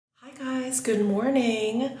guys, good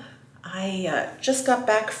morning. I just got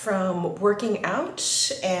back from working out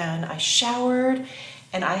and I showered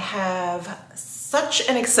and I have such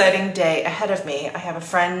an exciting day ahead of me. I have a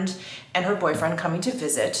friend and her boyfriend coming to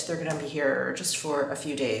visit. They're gonna be here just for a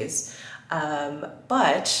few days.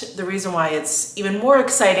 But the reason why it's even more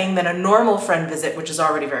exciting than a normal friend visit, which is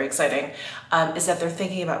already very exciting, is that they're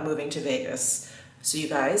thinking about moving to Vegas. So you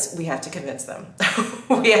guys, we have to convince them.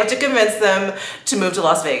 We have to convince them to move to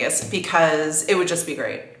Las Vegas because it would just be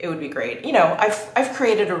great. It would be great. You know, I've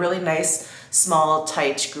created a really nice, small,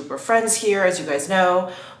 tight group of friends here, as you guys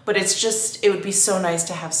know, but it's just, it would be so nice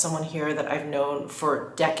to have someone here that I've known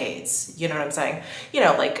for decades. You know what I'm saying? You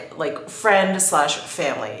know, like friend slash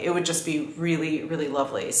family. It would just be really, really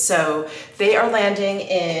lovely. So they are landing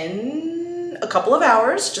in a couple of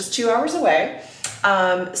hours, just 2 hours away.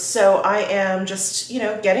 So I am just, you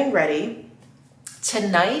know, getting ready.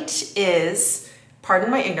 Tonight is,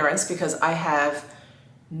 pardon my ignorance, because I have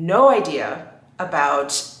no idea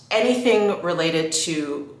about anything related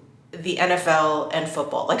to the NFL and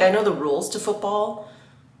football. Like, I know the rules to football,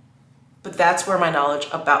 but that's where my knowledge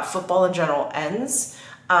about football in general ends.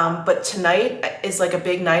 But tonight is like a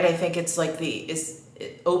big night. I think it's like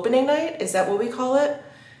opening night. Is that what we call it?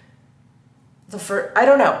 I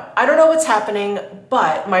don't know. I don't know what's happening,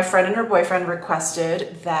 but my friend and her boyfriend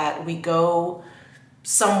requested that we go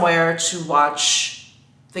somewhere to watch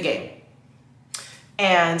the game.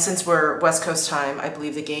 And since we're West Coast time, I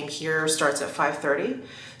believe the game here starts at 5:30.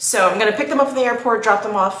 So I'm gonna pick them up from the airport, drop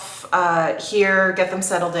them off here, get them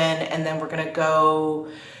settled in, and then we're gonna go.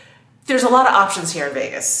 There's a lot of options here in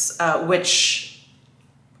Vegas, which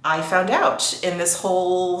I found out in this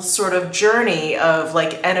whole sort of journey of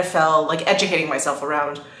like NFL, like educating myself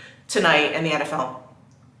around tonight and the NFL.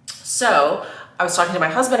 So I was talking to my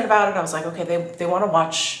husband about it. I was like, okay, they want to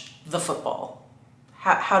watch the football.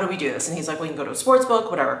 How do we do this? And he's like, well, you can go to a sports book,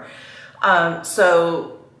 whatever.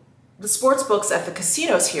 So the sports books at the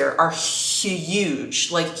casinos here are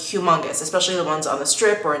huge, like humongous, especially the ones on the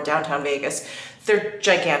Strip or in downtown Vegas. They're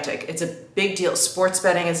gigantic. It's a big deal. Sports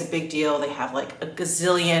betting is a big deal. They have like a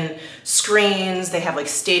gazillion screens. They have like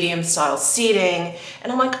stadium style seating.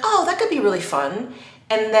 And I'm like, oh, that could be really fun.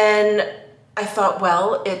 And then I thought,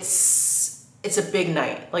 well, it's a big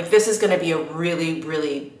night. Like, this is going to be a really,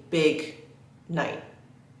 really big night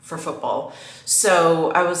for football. So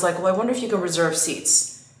I was like, well, I wonder if you can reserve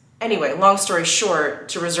seats. Anyway, long story short,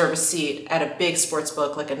 to reserve a seat at a big sports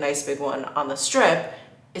book, like a nice big one on the Strip,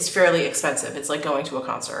 is fairly expensive. It's like going to a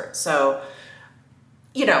concert. So,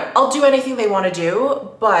 you know, I'll do anything they want to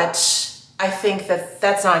do, but I think that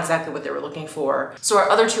that's not exactly what they were looking for. So our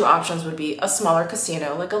other two options would be a smaller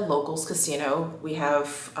casino, like a locals casino. We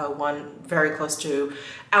have one very close to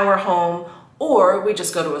our home, or we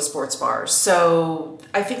just go to a sports bar. So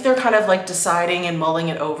I think they're kind of like deciding and mulling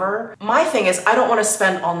it over. My thing is, I don't want to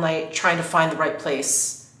spend all night trying to find the right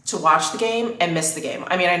place to watch the game and miss the game.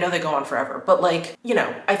 I mean, I know they go on forever, but like, you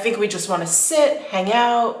know, I think we just want to sit, hang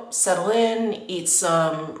out, settle in, eat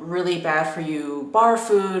some really bad for you bar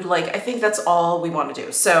food. Like, I think that's all we want to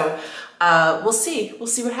do. So we'll see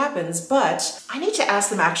what happens, but I need to ask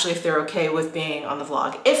them actually if they're okay with being on the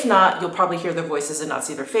vlog. If not, you'll probably hear their voices and not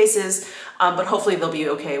see their faces, but hopefully they'll be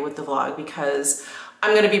okay with the vlog because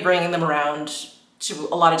I'm going to be bringing them around to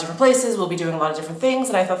a lot of different places. We'll be doing a lot of different things,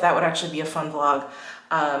 and I thought that would actually be a fun vlog.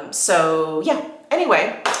 So yeah,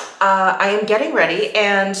 anyway, I am getting ready,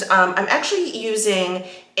 and I'm actually using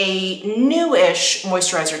a newish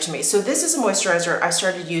moisturizer to me. So this is a moisturizer I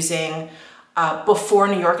started using before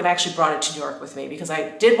New York, and I actually brought it to New York with me because I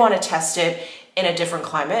did want to test it in a different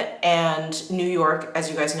climate, and New York, as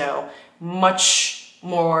you guys know, much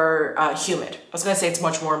more humid. I was gonna say it's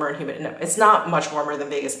much warmer and humid. No, it's not much warmer than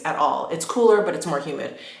Vegas at all. It's cooler, but it's more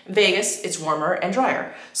humid. In Vegas, it's warmer and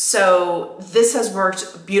drier. So this has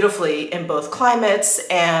worked beautifully in both climates,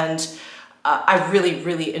 and I really,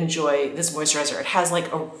 really enjoy this moisturizer. It has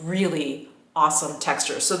like a really awesome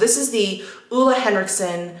texture. So this is the Ole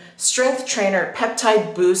Henriksen Strength Trainer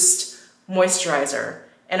Peptide Boost Moisturizer.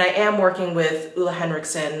 And I am working with Ole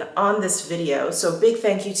Henriksen on this video, so big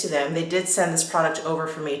thank you to them. They did send this product over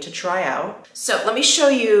for me to try out. So let me show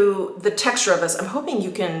you the texture of this. I'm hoping you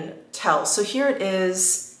can tell. So here it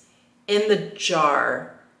is in the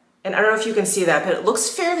jar. And I don't know if you can see that, but it looks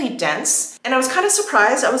fairly dense. And I was kind of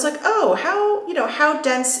surprised. I was like, oh, how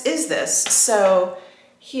dense is this? So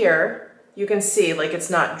here you can see, like, it's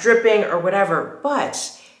not dripping or whatever,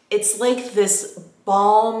 but it's like this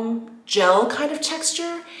balm gel kind of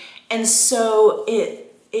texture, and so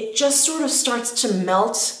it just sort of starts to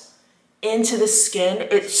melt into the skin.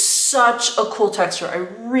 It's such a cool texture. I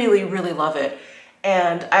really, really love it.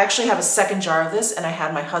 And I actually have a second jar of this, and I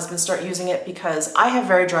had my husband start using it because I have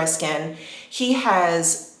very dry skin. He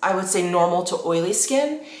has, I would say, normal to oily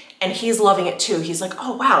skin, and he's loving it too. He's like,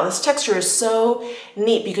 oh wow, this texture is so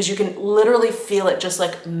neat because you can literally feel it just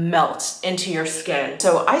like melt into your skin.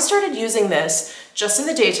 So I started using this just in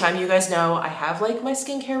the daytime. You guys know I have like my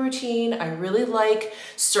skincare routine. I really like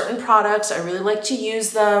certain products. I really like to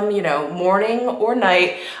use them, you know, morning or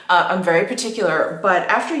night. I'm very particular, but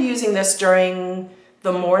after using this during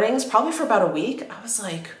the mornings, probably for about a week, I was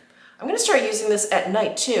like, I'm gonna start using this at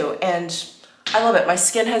night too. And I love it. My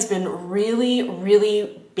skin has been really,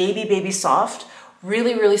 really baby soft,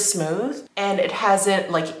 really smooth, and it hasn't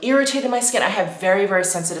like irritated my skin. I have very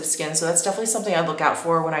sensitive skin, so that's definitely something I look out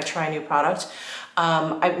for when I try a new product.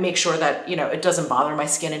 I make sure that, you know, it doesn't bother my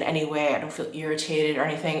skin in any way. I don't feel irritated or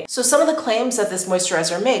anything. So some of the claims that this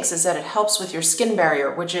moisturizer makes is that it helps with your skin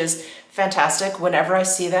barrier, which is fantastic. Whenever I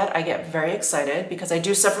see that, I get very excited because I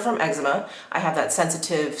do suffer from eczema. I have that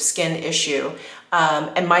sensitive skin issue.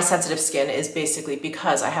 And my sensitive skin is basically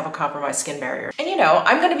because I have a compromised skin barrier. And you know,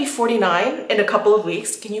 I'm gonna be 49 in a couple of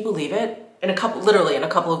weeks. Can you believe it? Literally in a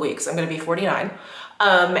couple of weeks, I'm gonna be 49.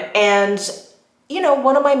 And you know,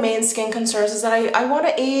 one of my main skin concerns is that I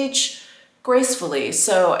wanna age gracefully.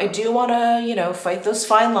 So I do wanna, you know, fight those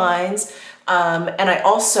fine lines. And I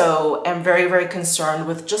also am very concerned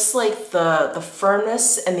with just like the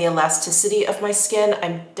firmness and the elasticity of my skin.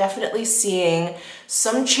 I'm definitely seeing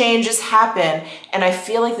some changes happen, and I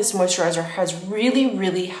feel like this moisturizer has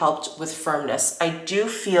really helped with firmness. I do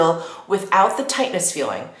feel without the tightness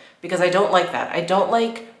feeling, because I don't like that. I don't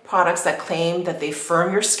like products that claim that they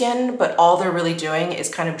firm your skin, but all they're really doing is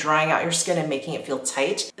kind of drying out your skin and making it feel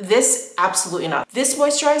tight. This, absolutely not. This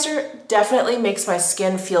moisturizer definitely makes my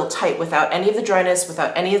skin feel tight without any of the dryness,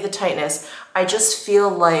 without any of the tightness. I just feel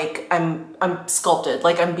like I'm sculpted,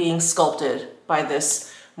 like I'm being sculpted by this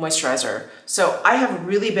moisturizer. So I have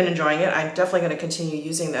really been enjoying it. I'm definitely gonna continue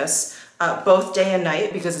using this both day and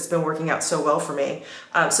night because it's been working out so well for me.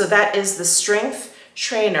 So that is the Strength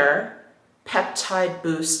Trainer Peptide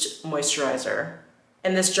Boost Moisturizer.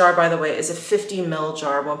 And this jar, by the way, is a 50 ml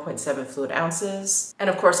jar, 1.7 fluid ounces. And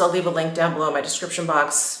of course, I'll leave a link down below in my description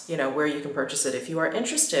box, you know, where you can purchase it if you are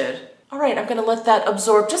interested. All right, I'm gonna let that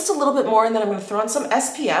absorb just a little bit more, and then I'm gonna throw on some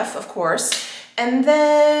SPF, of course. And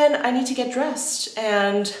then I need to get dressed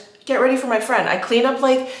and get ready for my friend. I clean up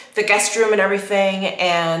like the guest room and everything,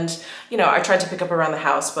 and you know, I tried to pick up around the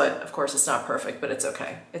house, but of course it's not perfect, but it's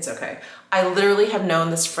okay. It's okay. I literally have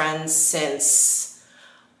known this friend since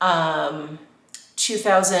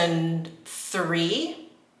 2003.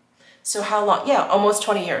 So how long? Yeah, almost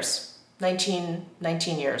 20 years. 19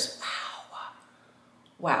 years.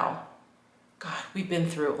 Wow. God, we've been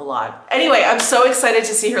through a lot. Anyway, I'm so excited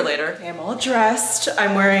to see her later. I'm all dressed.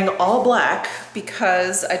 I'm wearing all black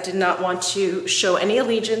because I did not want to show any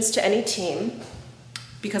allegiance to any team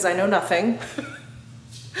because I know nothing.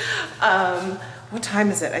 What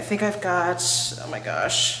time is it? I think I've got, oh my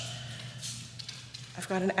gosh. I've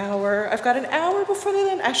got an hour. I've got an hour before they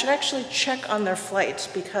land. I should actually check on their flight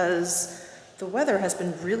because the weather has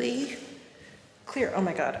been really clear. Oh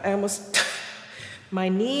my God, I almost, my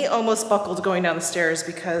knee almost buckled going down the stairs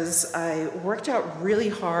because I worked out really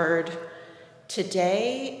hard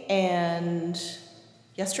today and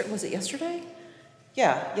yesterday. Was it yesterday?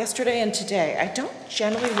 Yeah, yesterday and today. I don't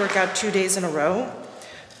generally work out 2 days in a row,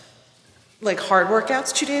 like hard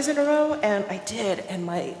workouts 2 days in a row, and I did, and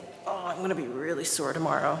I'm gonna be really sore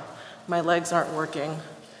tomorrow. My legs aren't working.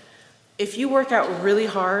 If you work out really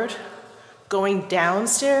hard, going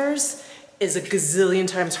downstairs is a gazillion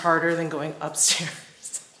times harder than going upstairs.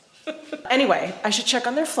 Anyway, I should check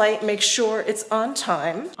on their flight, make sure it's on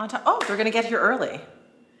time. Oh, they're gonna get here early.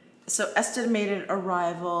 So estimated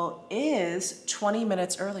arrival is 20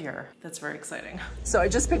 minutes earlier. That's very exciting. So I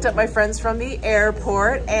just picked up my friends from the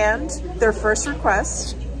airport, and their first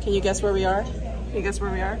request, can you guess where we are? Can you guess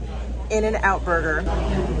where we are? In-N-Out Burger.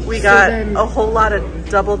 We got a whole lot of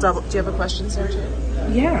double. Do you have a question, Sarah?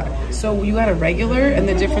 Yeah, so you got a regular, and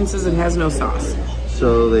the difference is it has no sauce.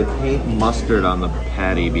 So they paint mustard on the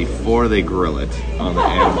patty before they grill it on the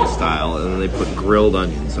animal style, and then they put grilled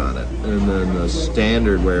onions on it. And then the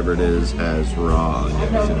standard, wherever it is, has raw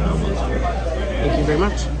onions and no mustard. Thank you very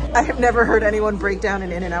much. I have never heard anyone break down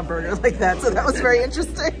an In-N-Out Burger like that, so that was very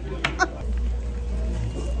interesting.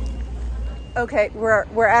 Okay,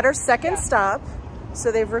 we're at our second stop.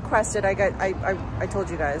 So they've requested, I told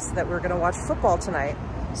you guys that we're gonna watch football tonight.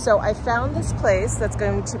 So I found this place that's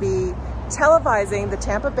going to be televising the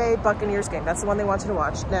Tampa Bay Buccaneers game. That's the one they wanted to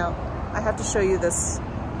watch. Now, I have to show you this.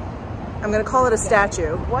 I'm gonna call it a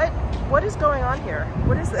statue. What is going on here?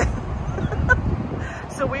 What is this?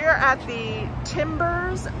 So we are at the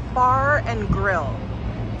Timbers Bar and Grill.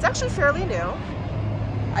 It's actually fairly new.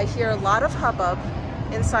 I hear a lot of hubbub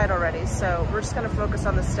inside already, so we're just gonna focus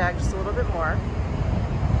on the stag just a little bit more.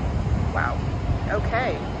 Wow,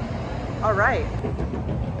 okay, all right.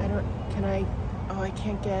 I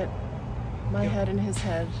can't get my head in his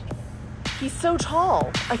head. He's so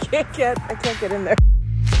tall. I can't get in there.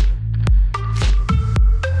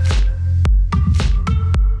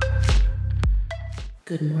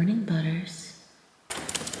 Good morning, Butters.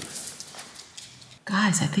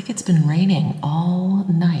 Guys, I think it's been raining all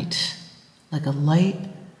night, like a light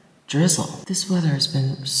drizzle. This weather has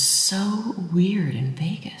been so weird in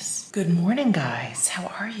Vegas. Good morning, guys. How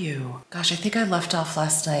are you? Gosh, I think I left off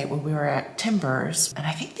last night when we were at Timbers, and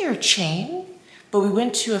I think they're a chain, but we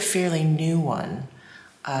went to a fairly new one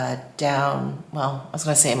down, well, I was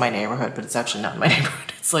gonna say in my neighborhood, but it's actually not in my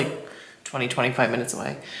neighborhood. It's like 20, 25 minutes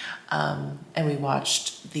away. And we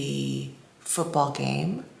watched the football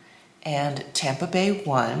game, and Tampa Bay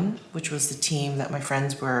won, which was the team that my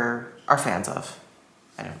friends are fans of.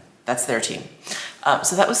 That's their team.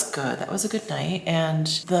 So that was good. That was a good night. And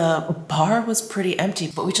the bar was pretty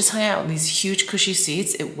empty, but we just hung out in these huge cushy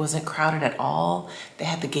seats. It wasn't crowded at all. They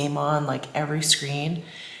had the game on like every screen.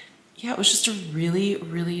 Yeah, it was just a really,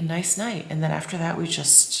 really nice night. And then after that, we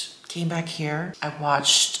just came back here. I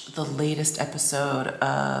watched the latest episode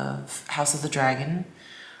of House of the Dragon.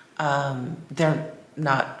 They're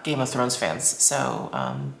not Game of Thrones fans, so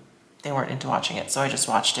they weren't into watching it. So I just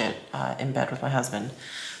watched it in bed with my husband.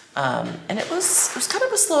 And it was kind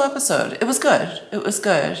of a slow episode. It was good. It was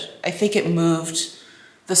good. I think it moved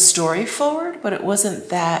the story forward, but it wasn't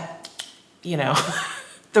that, you know,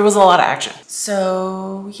 there was a lot of action.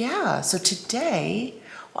 So yeah, so today,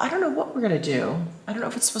 well, I don't know what we're gonna do. I don't know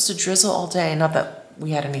if it's supposed to drizzle all day. Not that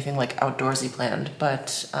we had anything like outdoorsy planned,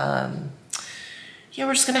 but yeah,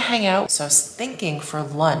 we're just gonna hang out. So I was thinking for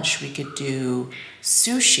lunch, we could do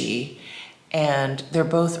sushi, and they're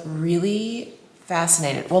both really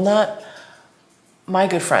fascinated. Well, not my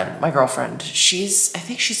good friend, my girlfriend. I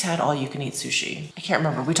think she's had all you can eat sushi. I can't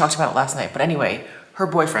remember. We talked about it last night. But anyway, her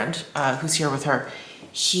boyfriend, who's here with her,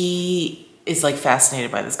 he is like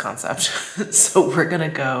fascinated by this concept. So we're gonna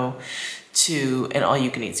go to an all you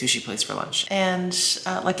can eat sushi place for lunch. And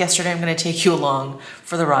like yesterday, I'm gonna take you along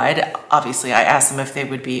for the ride. Obviously, I asked them if they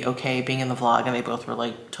would be okay being in the vlog, and they both were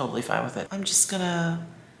like totally fine with it. I'm just gonna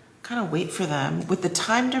kind of wait for them. With the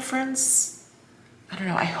time difference, I don't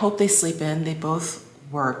know, I hope they sleep in. They both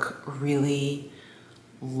work really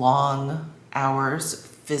long hours,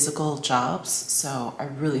 physical jobs, so I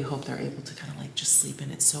really hope they're able to kind of like just sleep in.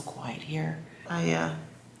 It's so quiet here. I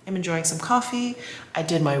am enjoying some coffee. I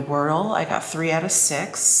did my Wordle. I got 3 out of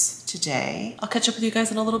 6 today. I'll catch up with you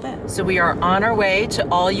guys in a little bit. So we are on our way to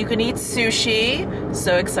all you can eat sushi.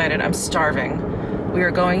 So excited, I'm starving. We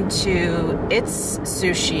are going to It's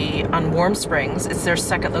Sushi on Warm Springs. It's their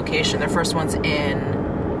second location. Their first one's in,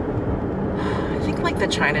 I think like the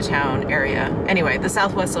Chinatown area. Anyway, the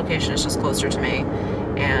Southwest location is just closer to me.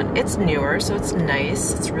 And it's newer, so it's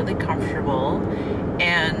nice. It's really comfortable.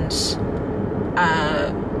 And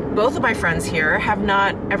both of my friends here have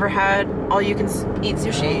not ever had all you can eat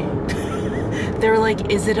sushi. They were like,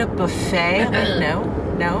 is it a buffet? I'm like,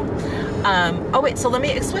 no. Oh wait, so let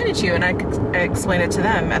me explain it to you, and I explain it to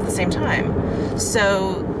them at the same time.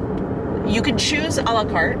 So you can choose a la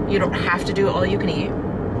carte. You don't have to do all you can eat.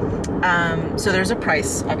 So there's a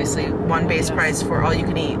price, obviously, one base price for all you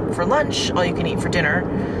can eat for lunch, all you can eat for dinner.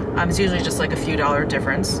 It's usually just like a few dollar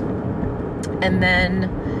difference. And then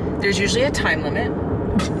there's usually a time limit,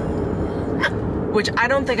 which I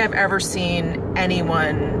don't think I've ever seen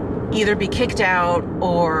anyone either be kicked out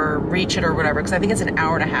or reach it or whatever, because I think it's an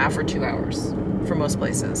hour and a half or 2 hours for most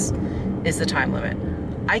places is the time limit.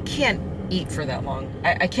 I can't eat for that long.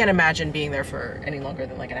 I can't imagine being there for any longer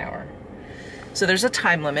than like an hour. So there's a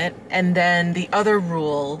time limit, and then the other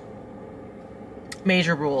rule,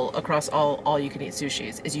 major rule across all you can eat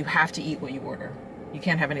sushis is you have to eat what you order. You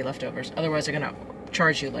can't have any leftovers, otherwise they're gonna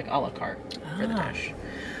charge you like a la carte for the dish.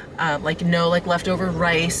 Like no like leftover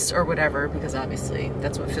rice or whatever, because obviously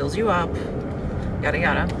that's what fills you up, yada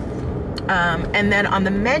yada. And then on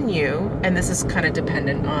the menu, and this is kind of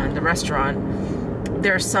dependent on the restaurant,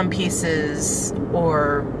 there are some pieces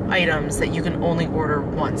or items that you can only order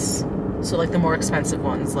once. So like the more expensive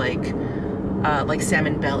ones, like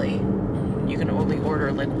salmon belly, you can only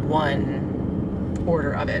order like one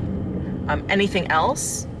order of it. Anything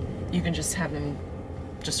else, you can just have them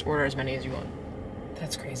just order as many as you want.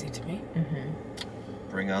 That's crazy to me.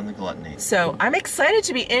 Bring on the gluttony. So I'm excited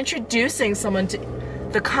to be introducing someone to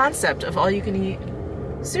the concept of all you can eat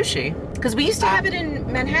sushi. Because we used to have it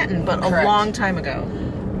in Manhattan, but Correct. a long time ago.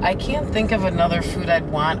 I can't think of another food I'd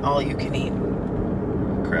want all you can eat.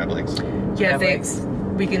 Crab legs. Yeah, Crab legs.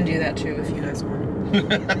 we can do that too if you guys want.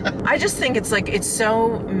 I just think it's like, it's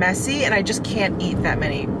so messy and I just can't eat that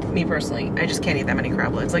many, me personally, I just can't eat that many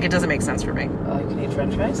crab legs. Like, it doesn't make sense for me. All you can eat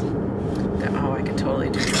French fries? Oh, I could totally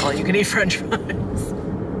do all you can eat French fries.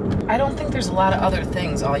 I don't think there's a lot of other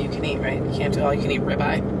things all you can eat, right? You can't do all you can eat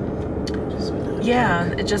ribeye. Yeah,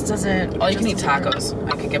 it just doesn't. All you can eat tacos.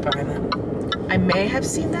 I could get behind that. I may have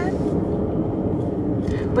seen that.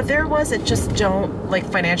 But there was, it just don't, like,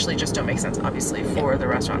 financially just don't make sense, obviously, for the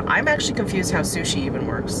restaurant. I'm actually confused how sushi even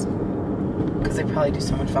works. Because they probably do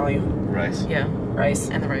so much volume. Rice. Yeah. Rice.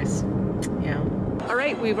 And the rice. Yeah. All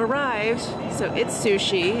right, we've arrived. So it's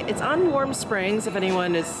sushi. It's on Warm Springs, if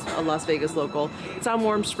anyone is a Las Vegas local. It's on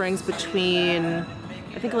Warm Springs between,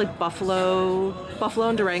 I think, like Buffalo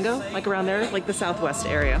and Durango, like around there, like the southwest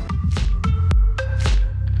area.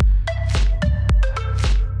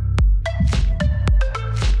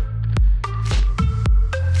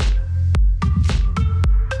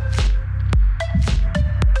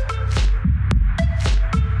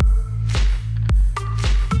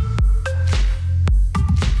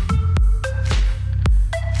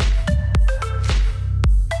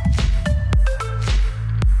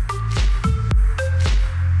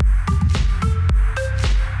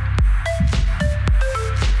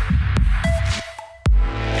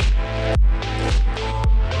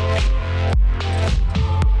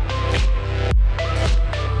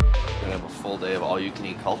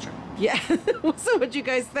 Culture. Yeah. So what'd you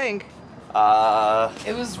guys think?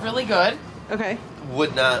 It was really good. Okay.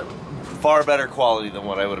 Would not, far better quality than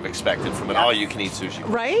what I would have expected from an all-you-can-eat sushi.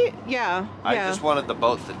 Right? Yeah. I yeah. just wanted the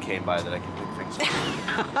boat that came by that I could pick things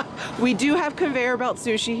up. We do have conveyor belt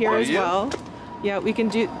sushi here as well. Yeah, we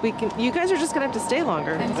can. You guys are just gonna have to stay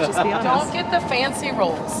longer. Let's just be honest. Don't get the fancy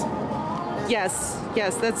rolls. Yes,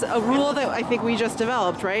 that's a rule that I think we just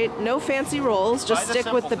developed, right? No fancy rolls, just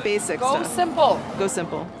stick with the basic Go stuff. simple. Go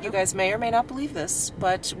simple. You guys may or may not believe this,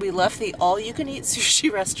 but we left the all-you-can-eat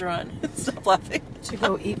sushi restaurant. Stop laughing. To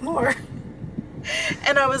go eat more.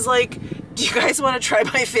 And I was like, do you guys want to try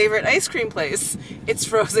my favorite ice cream place? It's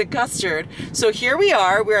frozen custard. So here we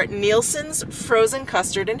are. We're at Nielsen's Frozen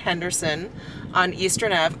Custard in Henderson on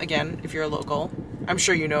Eastern Ave. Again, if you're a local, I'm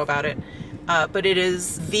sure you know about it. But it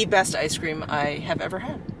is the best ice cream I have ever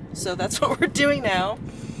had. So that's what we're doing now.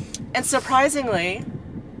 And surprisingly,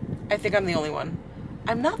 I think I'm the only one.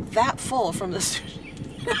 I'm not that full from the sushi.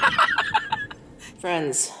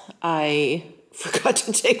 Friends, I forgot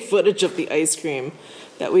to take footage of the ice cream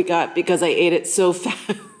that we got because I ate it so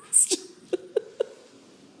fast.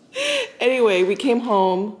 Anyway, we came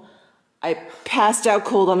home. I passed out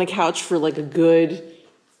cold on the couch for like a good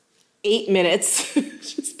 8 minutes.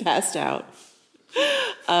 Just passed out.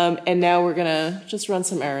 And now we're gonna just run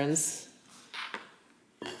some errands.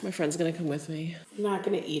 My friend's gonna come with me. I'm not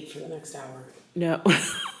gonna eat for the next hour. No.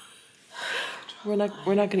 We're not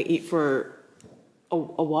gonna eat for a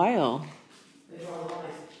while.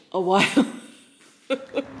 A while.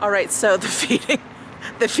 All right, so the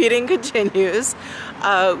feeding continues.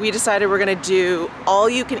 We decided we're gonna do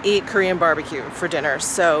all-you-can-eat Korean barbecue for dinner.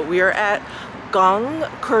 So we are at Wong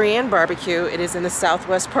Korean Barbecue. It is in the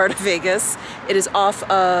southwest part of Vegas. It is off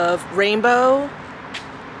of Rainbow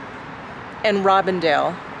and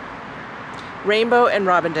Robindale. Rainbow and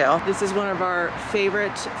Robindale. This is one of our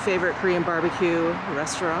favorite Korean barbecue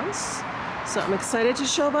restaurants. So I'm excited to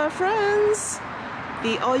show my friends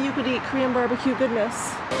the all-you-can-eat Korean barbecue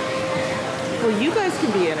goodness. Well, you guys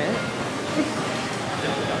can be in it.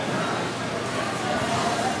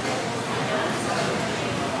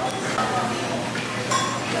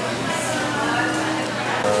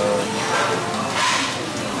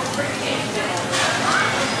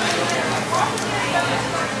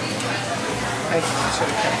 I should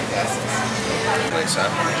have kept the glasses. I think so. I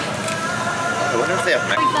wonder if they have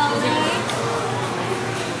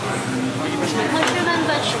Mushroom and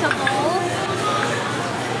vegetables,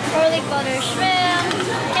 garlic butter shrimp.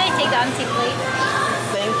 Can I take the empty plate?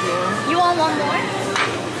 Thank you. You want one more?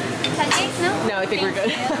 Pancakes? No? No, I think we're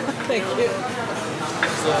good. Thank you.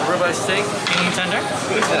 Ribeye steak, medium tender.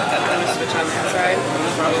 Switch on that side.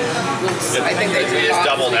 I think they They just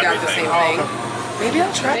doubled we got the everything. same thing. Maybe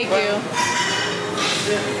I'll try. Thank you.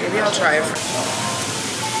 Maybe I'll try it.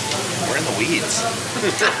 We're in the weeds.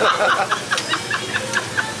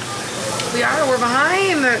 We are. We're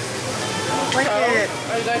behind. Like it.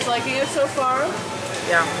 Are you guys liking it so far?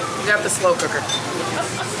 Yeah. We got the slow cooker.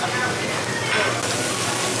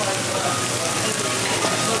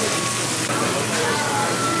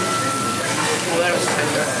 that was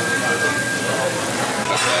tender.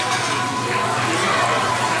 Okay.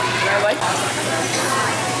 And I like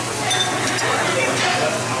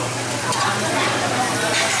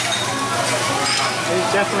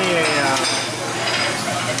It's definitely a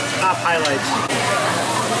top highlight.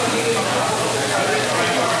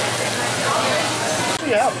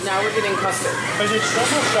 Yeah, now we're getting custard. because it's so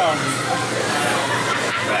much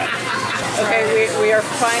Okay, we are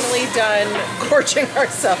finally done gorging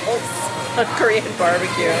ourselves on Korean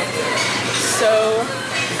barbecue. So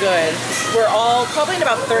good. We're all, probably in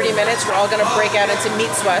about 30 minutes, we're all gonna break out into meat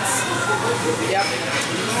sweats. Yep.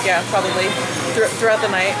 Yeah, probably, throughout the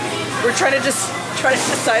night. We're trying to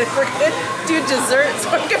decide if we're gonna do dessert, so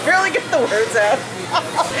I can barely get the words out.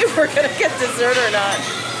 If we're gonna get dessert or not.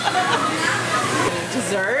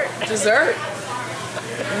 Dessert? Dessert.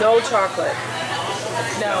 No chocolate.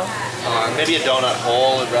 No. Maybe a donut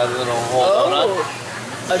hole rather than a whole donut.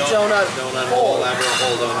 A donut hole. Ever a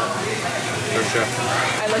whole donut. For sure.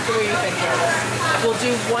 I like the way you think, Travis. We'll do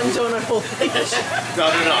one donut hole each. No.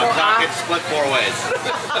 Not get split 4 ways.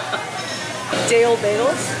 Day-old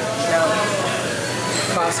bagels? No.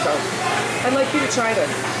 Costco. I'd like you to try them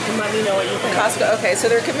and let me know what you think. Costco, okay, so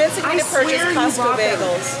they're convincing me to purchase Costco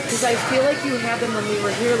bagels. Because I feel like you had them when we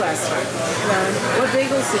were here last time. What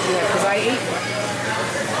bagels did you have? Because I ate one.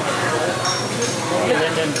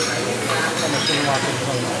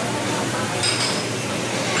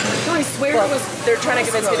 No, I swear Well, it was. they're trying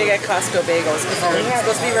to convince me to get Costco bagels because they're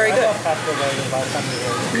supposed to be very good.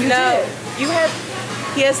 No, you had.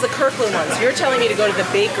 He has the Kirkland ones. You're telling me to go to the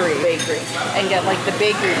bakery and get like the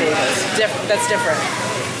bakery bagels. That's different.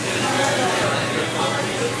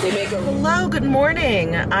 They make a. Hello, good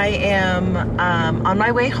morning. I am on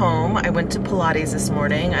my way home. I went to Pilates this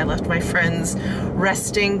morning. I left my friends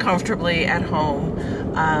resting comfortably at home.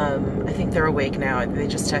 I think they're awake now. They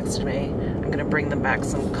just texted me. I'm gonna bring them back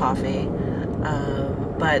some coffee.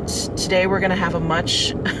 But today we're gonna have a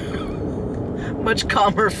much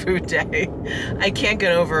calmer food day. I can't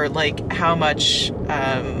get over like how much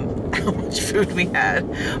food we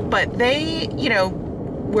had. But they, you know,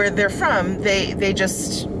 where they're from, they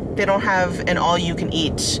don't have an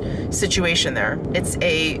all-you-can-eat situation there. It's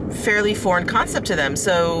a fairly foreign concept to them.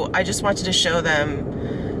 So I just wanted to show them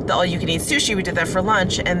the all-you-can-eat sushi. We did that for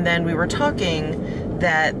lunch, and then we were talking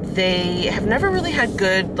that they have never really had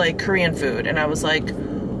good like Korean food, and I was like,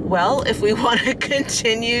 well, if we want to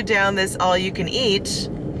continue down this all-you-can-eat,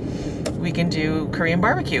 we can do Korean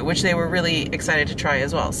barbecue, which they were really excited to try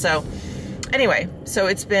as well. So anyway, so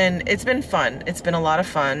it's been fun. It's been a lot of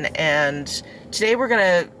fun, and today we're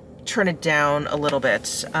gonna turn it down a little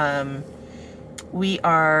bit. We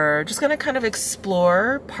are just gonna kind of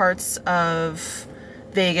explore parts of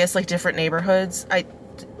Vegas, like different neighborhoods.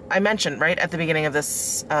 I mentioned right at the beginning of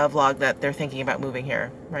this vlog that they're thinking about moving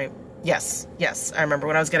here, right? Yes, I remember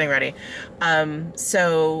when I was getting ready.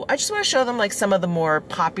 So I just want to show them like some of the more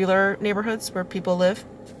popular neighborhoods where people live.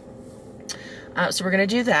 So we're gonna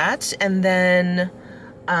do that, and then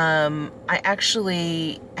I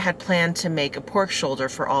actually had planned to make a pork shoulder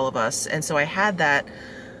for all of us, and so I had that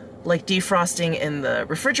like defrosting in the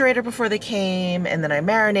refrigerator before they came, and then I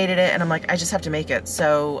marinated it, and I'm like, I just have to make it.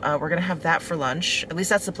 So we're gonna have that for lunch. At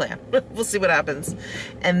least that's the plan. We'll see what happens.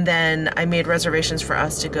 And then I made reservations for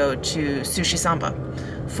us to go to Sushi Samba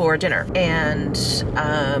for dinner. And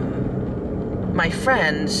my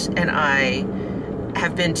friend and I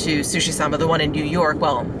have been to Sushi Samba, the one in New York.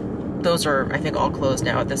 Well, those are, I think, all closed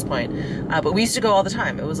now at this point. But we used to go all the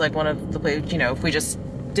time. It was like one of the places, you know, if we just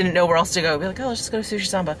didn't know where else to go, we'd be like, oh, let's just go to Sushi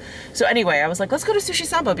Samba. So anyway, I was like, let's go to Sushi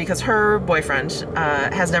Samba because her boyfriend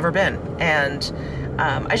has never been. And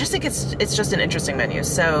I just think it's just an interesting menu.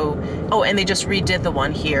 So, oh, and they just redid the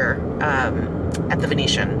one here at the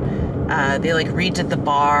Venetian. They like redid the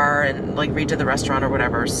bar and like redid the restaurant or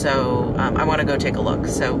whatever. So I want to go take a look.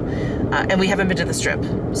 So, and we haven't been to the Strip.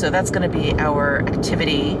 So that's going to be our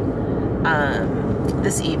activity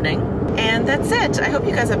this evening. And that's it. I hope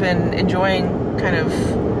you guys have been enjoying kind of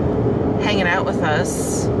hanging out with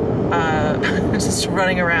us, just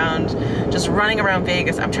running around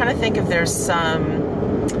Vegas. I'm trying to think if there's some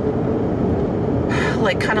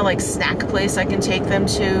like kind of like snack place I can take them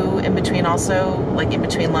to in between, also like in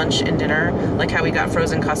between lunch and dinner, like how we got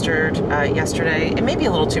frozen custard yesterday. It may be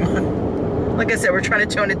a little too much. Like I said, we're trying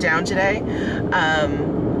to tone it down today.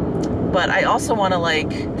 But I also want to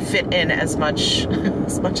like fit in as much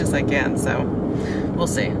as I can, so we'll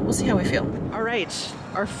see. We'll see how we feel. All right,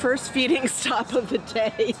 our first feeding stop of the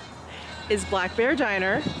day is Black Bear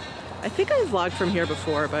Diner. I think I vlogged from here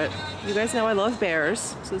before, but you guys know I love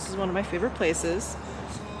bears, so this is one of my favorite places.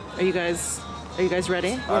 Are you guys Are you guys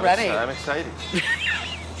ready? We're ready. I'm excited.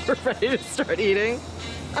 We're ready to start eating.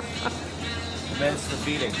 Commence the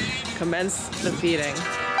feeding. Commence the feeding.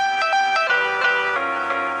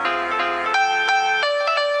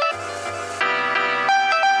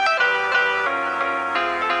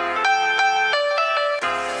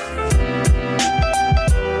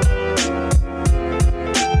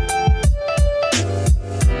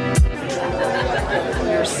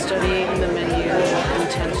 We're studying the menu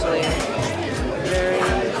intensely.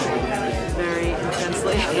 Very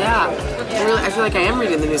intensely. Yeah, really, I feel like I am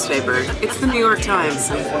reading the newspaper. It's the New York Times,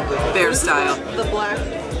 Bear style. The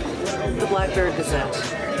Blackbird Gazette.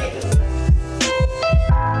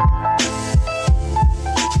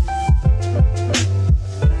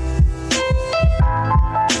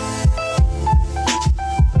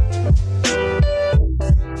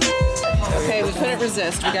 Okay, we couldn't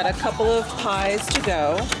resist. We got a couple of pies to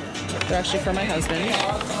go. They're actually for my husband.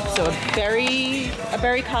 So a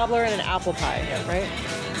berry cobbler and an apple pie, right?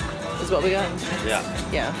 Is what we got.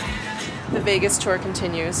 Yeah. Yeah. The Vegas tour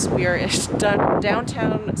continues. We are in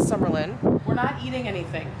downtown Summerlin. We're not eating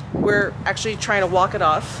anything. We're actually trying to walk it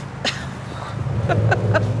off.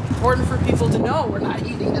 Important for people to know we're not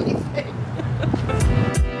eating anything.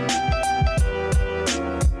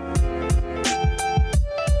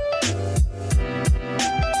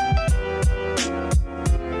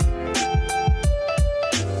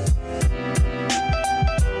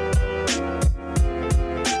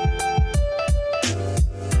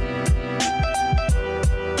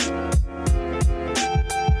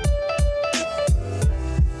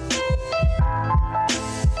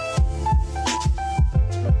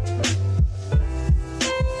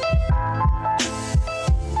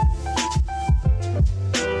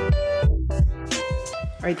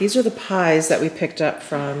 All right, these are the pies that we picked up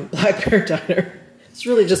from Black Bear Diner. It's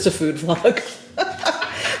really just a food vlog.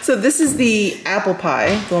 So this is the apple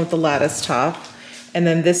pie, the one with the lattice top. And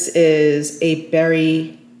then this is a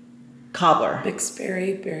berry cobbler. Mixed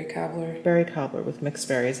berry cobbler. Berry cobbler with mixed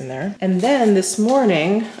berries in there. And then this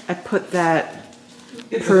morning, I put that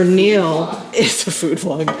pernil, it's a food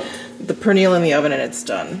vlog, the pernil in the oven and it's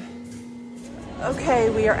done.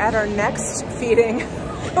 Okay, we are at our next feeding.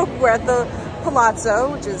 We're at the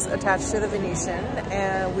Palazzo, which is attached to the Venetian,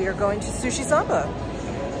 and we are going to Sushi Samba.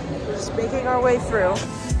 We're just making our way through.